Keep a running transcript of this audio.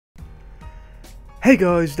Hey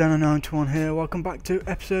guys, Dana91 here, welcome back to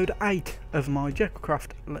episode 8 of my Jeykll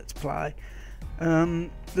Let's Play.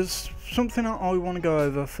 There's something I want to go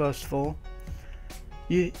over first of all.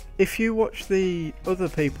 If you watch the other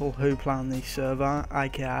people who play on the server,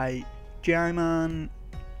 aka Jeykll,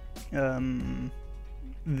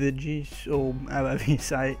 Vigis, or however you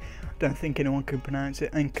say it, I don't think anyone can pronounce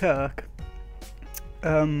it, and Kirk,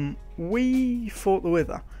 we fought the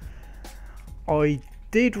Wither. I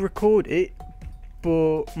did record it,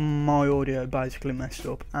 but my audio basically messed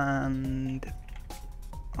up and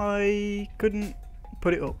I couldn't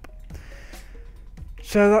put it up.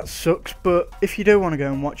 So that sucks, but if you do want to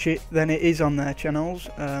go and watch it, then it is on their channels.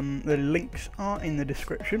 The links are in the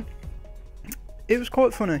description. It was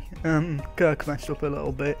quite funny. Kirk messed up a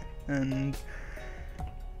little bit and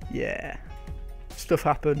yeah, stuff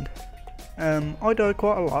happened. I died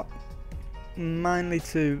quite a lot, mainly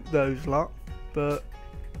to those lot, but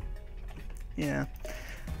yeah,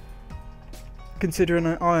 considering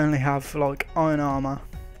I only have like iron armor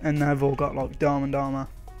and they've all got like diamond armor,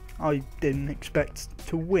 I didn't expect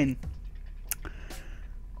to win.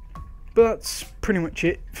 But that's pretty much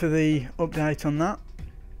it for the update on that.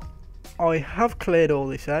 I have cleared all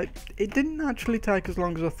this out. It didn't actually take as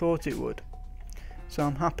long as I thought it would, so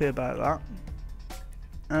I'm happy about that.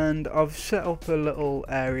 And I've set up a little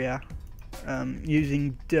area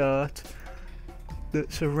using dirt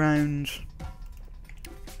that surrounds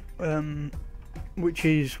which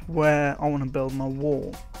is where I want to build my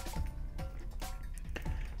wall.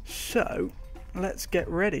 So let's get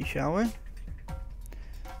ready, shall we?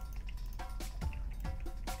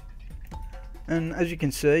 And as you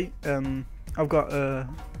can see, I've got a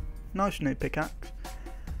nice new pickaxe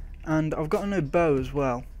and I've got a new bow as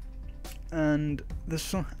well. And there's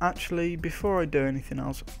some, actually, before I do anything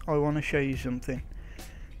else, I want to show you something,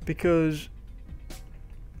 because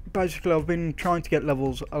basically I've been trying to get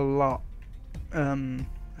levels a lot.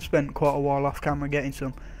 Spent quite a while off camera getting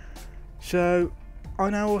some, so I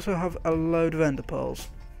now also have a load of ender pearls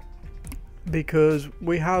because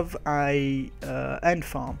we have a end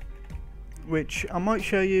farm, which I might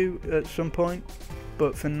show you at some point,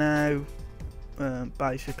 but for now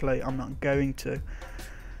basically I'm not going to,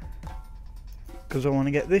 because I want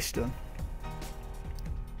to get this done.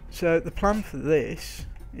 So the plan for this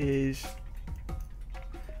is,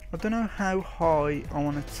 I don't know how high I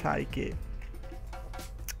want to take it.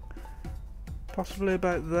 Possibly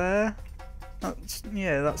about there.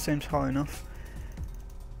 Yeah, that seems high enough.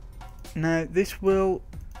 Now this will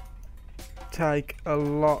take a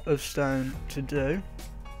lot of stone to do,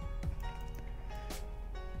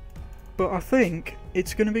 but I think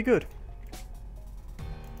it's going to be good.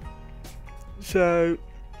 So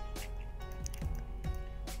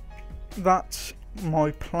that's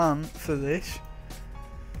my plan for this.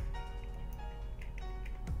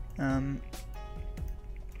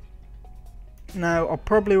 Now I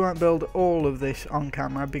probably won't build all of this on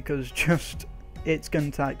camera because just it's going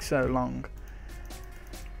to take so long.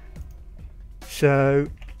 So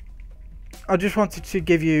I just wanted to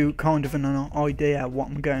give you kind of an idea what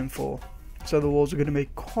I'm going for. So the walls are going to be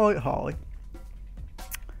quite high,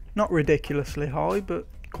 not ridiculously high, but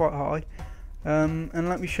quite high. And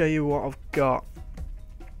let me show you what I've got.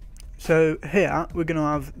 So here we're going to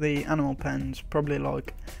have the animal pens, probably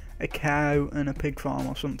like a cow and a pig farm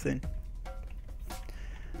or something.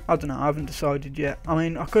 I don't know, I haven't decided yet. I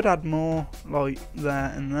mean, I could add more like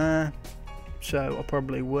there and there, so I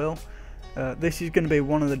probably will. This is going to be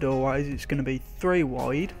one of the doorways. It's going to be 3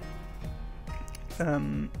 wide.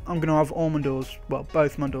 I'm going to have all my doors, well,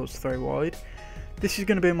 both my doors 3 wide. This is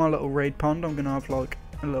going to be my little reed pond. I'm going to have like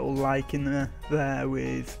a little lake in there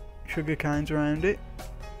with sugar canes around it.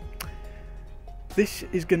 This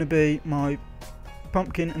is going to be my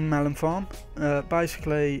pumpkin and melon farm.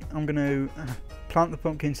 Basically I'm going to plant the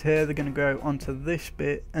pumpkins here, they're going to grow onto this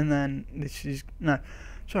bit, and then this is, no,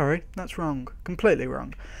 sorry, that's wrong, completely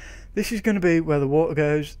wrong. This is going to be where the water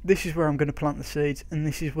goes, this is where I'm going to plant the seeds, and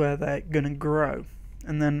this is where they're going to grow.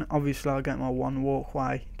 And then obviously I'll get my one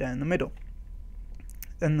walkway down the middle.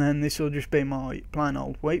 And then this will just be my plain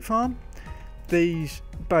old wheat farm. These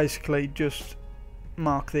basically just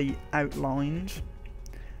mark the outlines.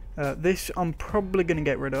 This I'm probably going to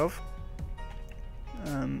get rid of,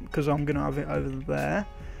 because I'm going to have it over there.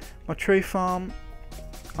 My tree farm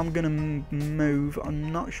I'm going to move,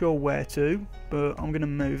 I'm not sure where to, but I'm going to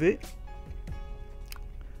move it.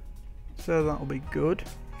 So that'll be good.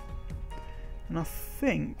 And I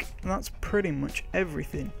think that's pretty much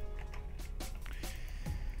everything.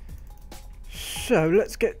 So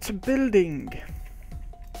let's get to building.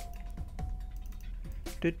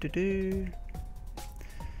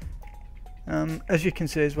 As you can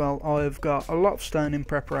see as well, I've got a lot of stone in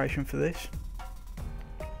preparation for this.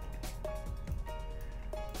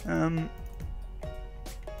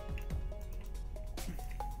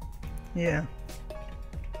 Yeah,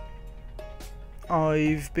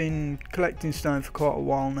 I've been collecting stone for quite a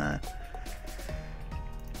while now,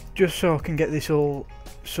 just so I can get this all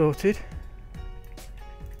sorted.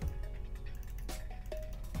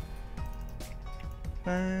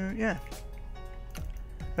 Yeah,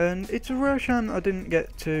 and it's a real shame that I didn't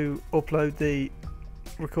get to upload the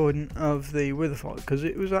recording of the wither fight, because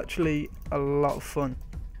it was actually a lot of fun.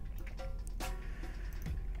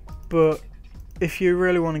 But if you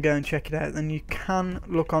really want to go and check it out, then you can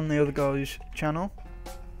look on the other guy's channel.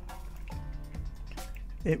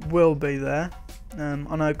 It will be there. I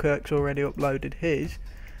know Kirk's already uploaded his.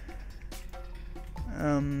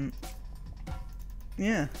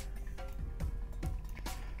 Yeah.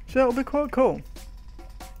 So it'll be quite cool.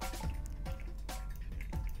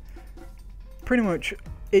 Pretty much,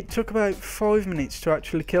 it took about 5 minutes to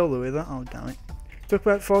actually kill the wither. Oh damn it. It took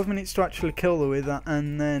about 5 minutes to actually kill the wither,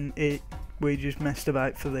 and then we just messed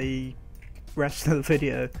about for the rest of the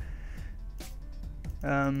video.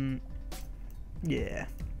 Yeah.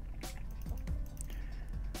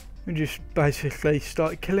 We just basically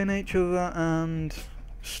started killing each other and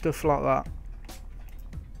stuff like that.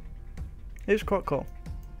 It was quite cool.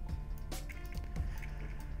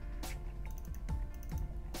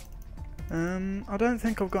 I don't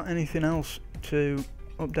think I've got anything else to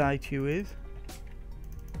update you with.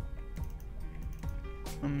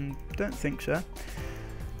 Don't think so.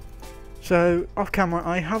 So off camera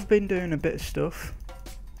I have been doing a bit of stuff,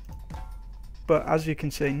 but as you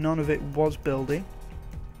can see none of it was building,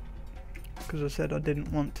 because I said I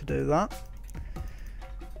didn't want to do that.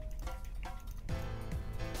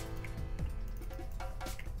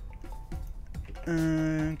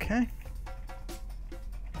 Okay.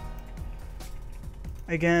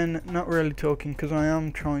 Again, not really talking because I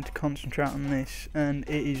am trying to concentrate on this, and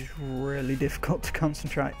it is really difficult to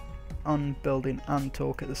concentrate on building and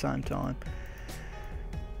talk at the same time.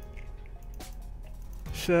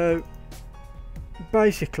 So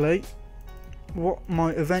basically what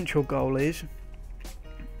my eventual goal is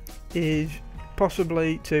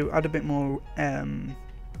possibly to add a bit more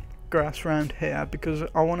grass around here, because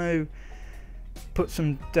I want to put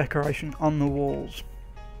some decoration on the walls.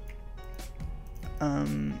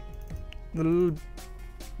 The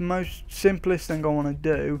most simplest thing I want to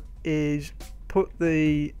do is put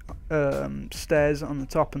the stairs on the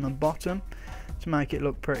top and the bottom to make it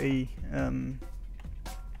look pretty,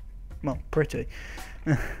 well, pretty.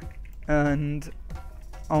 And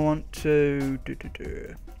I want to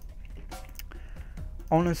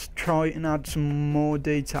I want to try and add some more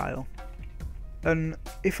detail, and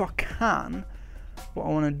if I can, what I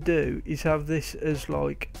want to do is have this as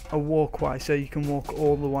like a walkway, so you can walk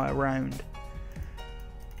all the way around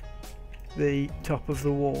the top of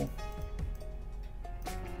the wall,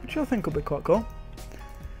 which I think will be quite cool.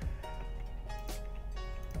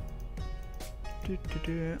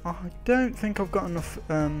 I don't think I've got enough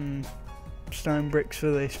stone bricks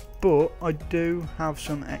for this, but I do have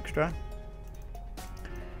some extra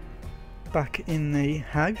back in the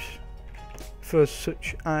house for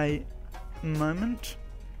such a moment.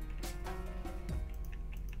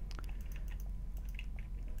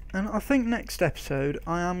 And I think next episode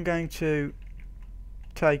I am going to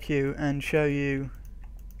take you and show you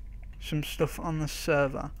some stuff on the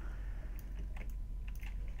server.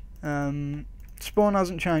 Spawn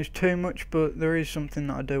hasn't changed too much, but there is something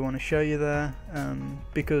that I do want to show you there,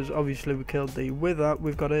 because obviously we killed the wither.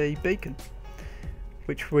 We've got a beacon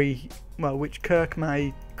which which Kirk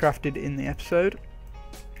May crafted in the episode.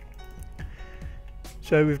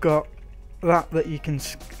 So we've got that you can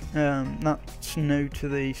that's new to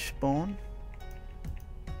the spawn.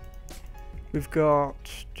 We've got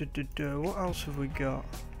what else have we got?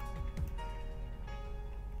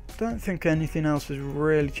 Don't think anything else has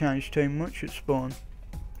really changed too much at spawn.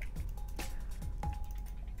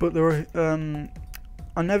 But there are,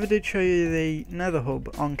 I never did show you the nether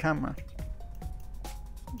hub on camera,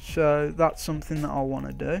 so that's something that I want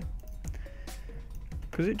to do,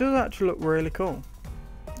 because it does actually look really cool.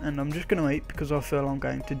 And I'm just going to eat because I feel I'm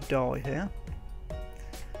going to die here.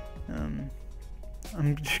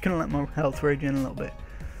 I'm just going to let my health regen a little bit.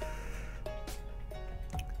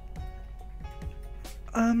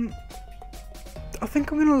 I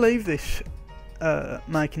think I'm going to leave this,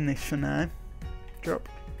 making this for now. Drop.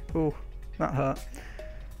 Oh, that hurt.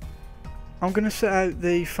 I'm going to set out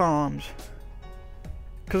the farms,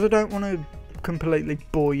 because I don't want to completely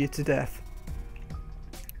bore you to death.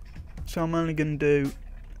 So I'm only going to do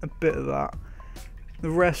a bit of that. The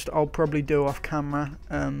rest I'll probably do off camera,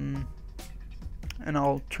 and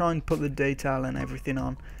I'll try and put the detail and everything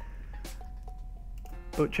on,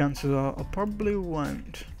 but chances are I probably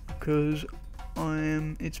won't, because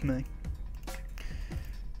it's me.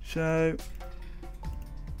 So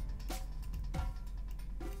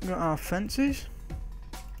got our fences.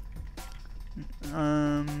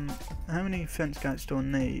 How many fence gates do I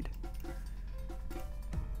need?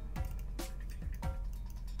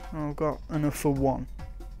 I've got enough for one,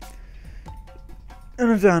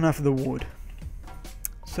 and I don't have the wood,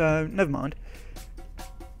 so never mind.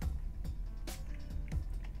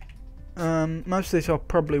 Most of this I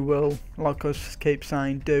probably will, like I keep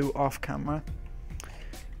saying, do off camera.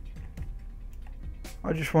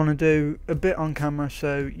 I just want to do a bit on camera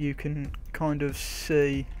so you can kind of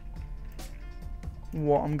see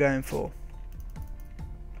what I'm going for.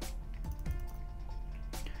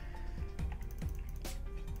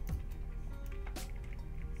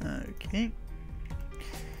 Okay,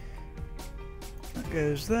 that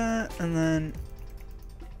goes there, and then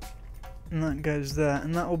that goes there,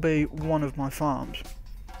 and that will be one of my farms,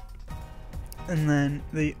 and then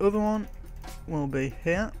the other one will be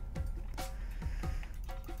here.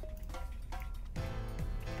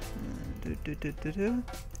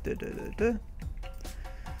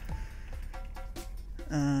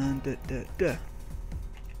 And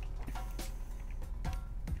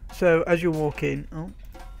so as you walk in,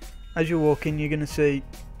 you're going to see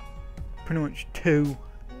pretty much two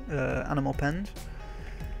animal pens.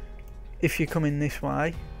 If you come in this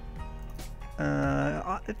way,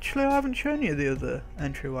 actually I haven't shown you the other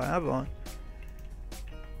entryway, have I?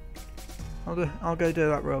 I'll go do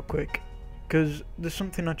that real quick, because there's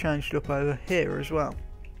something I changed up over here as well.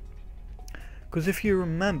 Because if you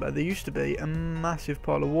remember, there used to be a massive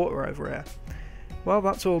pile of water over here. Well,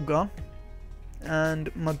 that's all gone,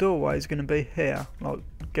 and my doorway is going to be here, like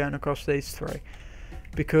going across these three,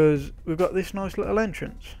 because we've got this nice little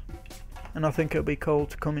entrance, and I think it'll be cool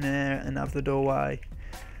to come in here and have the doorway,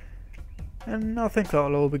 and I think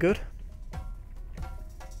that'll all be good.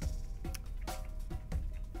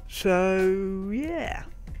 So yeah.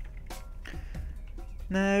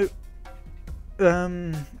 Now,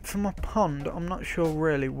 for my pond, I'm not sure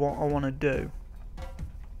really what I want to do.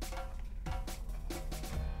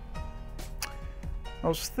 I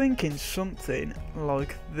was thinking something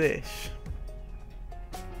like this.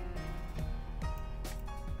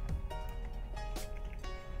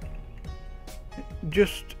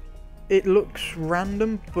 It looks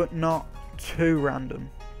random, but not too random.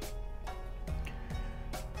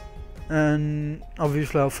 And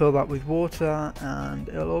obviously I'll fill that with water and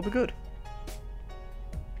it'll all be good.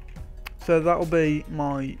 So that'll be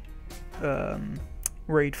my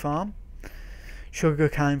reed farm.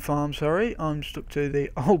 Sugarcane farm, sorry. I'm stuck to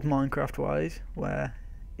the old Minecraft ways where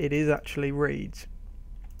it is actually reeds.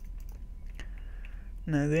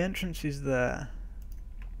 Now the entrance is there.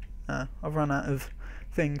 I've run out of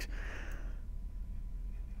things.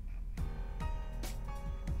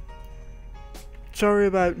 Sorry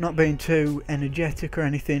about not being too energetic or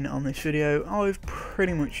anything on this video. I've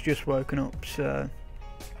pretty much just woken up, so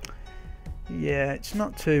yeah, it's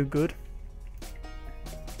not too good.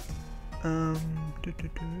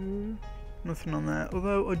 Nothing on there,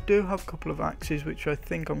 although I do have a couple of axes which I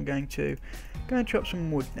think I'm going to chop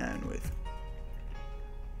some wood down with,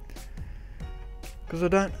 because I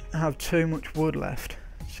don't have too much wood left,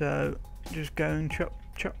 so just go and chop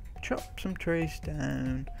some trees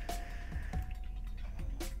down.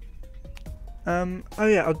 Oh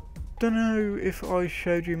yeah, I don't know if I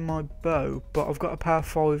showed you my bow, but I've got a power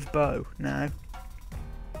 5 bow now,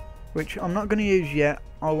 which I'm not going to use yet.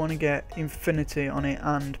 I want to get infinity on it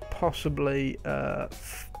and possibly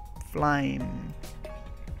flame,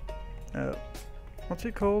 what's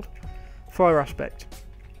it called? Fire aspect.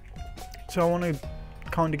 So I want to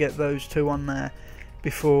kind of get those two on there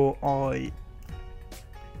before I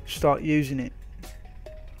start using it.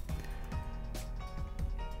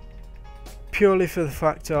 Purely for the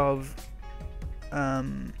fact of I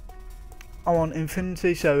want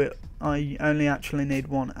infinity, so I only actually need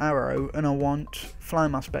one arrow, and I want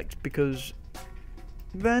flame aspect because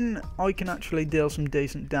then I can actually deal some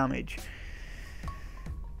decent damage.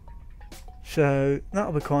 So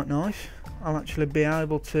that'll be quite nice. I'll actually be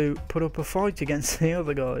able to put up a fight against the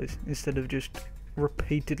other guys instead of just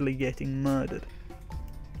repeatedly getting murdered.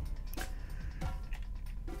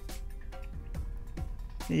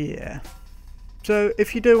 Yeah. So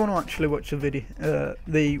if you do want to actually watch the video,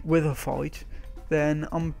 the Wither fight, then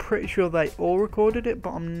I'm pretty sure they all recorded it, but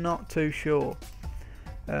I'm not too sure.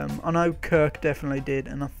 I know Kirk definitely did,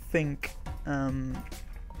 and I think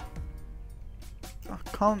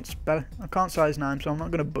can't spell it. I can't say his name, so I'm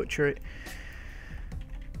not going to butcher it.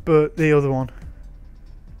 But the other one.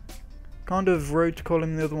 Kind of rude to call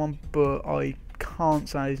him the other one, but I can't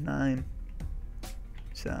say his name.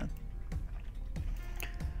 So.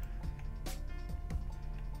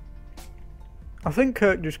 I think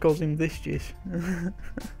Kirk just calls him this Jizz.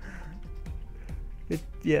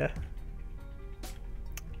 Yeah.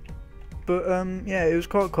 But yeah, it was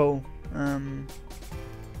quite cool.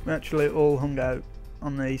 We actually all hung out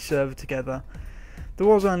on the server together. There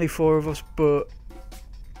was only 4 of us, but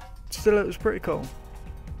still it was pretty cool.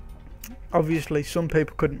 Obviously some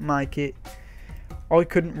people couldn't make it. I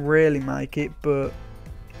couldn't really make it, but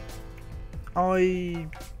I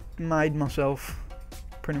made myself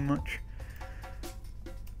pretty much.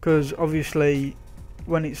 Because obviously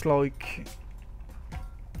when it's like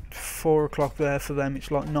 4 o'clock there for them, it's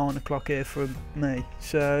like 9 o'clock here for me.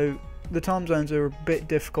 So the time zones are a bit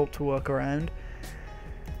difficult to work around.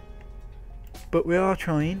 But we are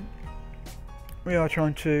trying. We are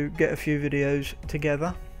trying to get a few videos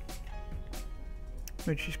together,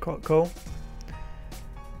 which is quite cool.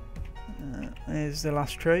 Here's the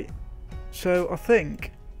last tree. So I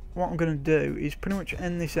think what I'm going to do is pretty much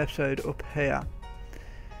end this episode up here.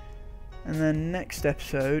 And then next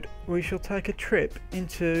episode we shall take a trip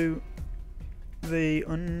into the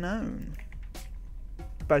unknown.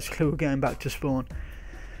 Basically we're going back to spawn.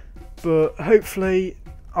 But hopefully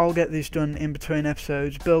I'll get this done in between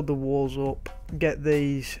episodes, build the walls up, get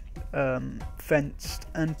these fenced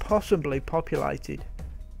and possibly populated,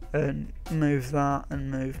 and move that and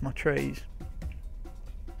move my trees.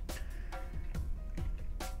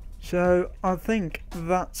 So I think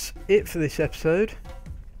that's it for this episode.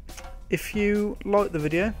 If you liked the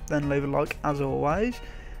video, then leave a like as always.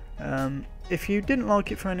 If you didn't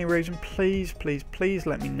like it for any reason, please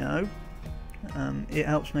let me know. It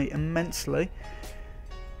helps me immensely.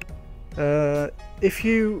 If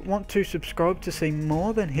you want to subscribe to see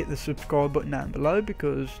more, then hit the subscribe button down below,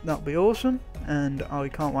 because that'll be awesome and I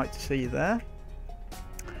can't wait to see you there.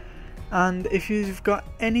 And if you've got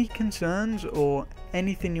any concerns or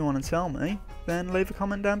anything you want to tell me, then leave a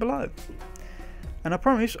comment down below. And I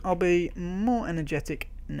promise I'll be more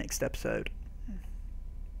energetic next episode.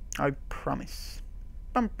 I promise.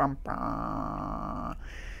 Bum, bum, bum.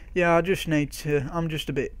 Yeah, I just need to. I'm just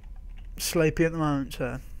a bit sleepy at the moment,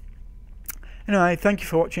 so. Anyway, thank you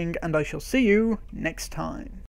for watching, and I shall see you next time.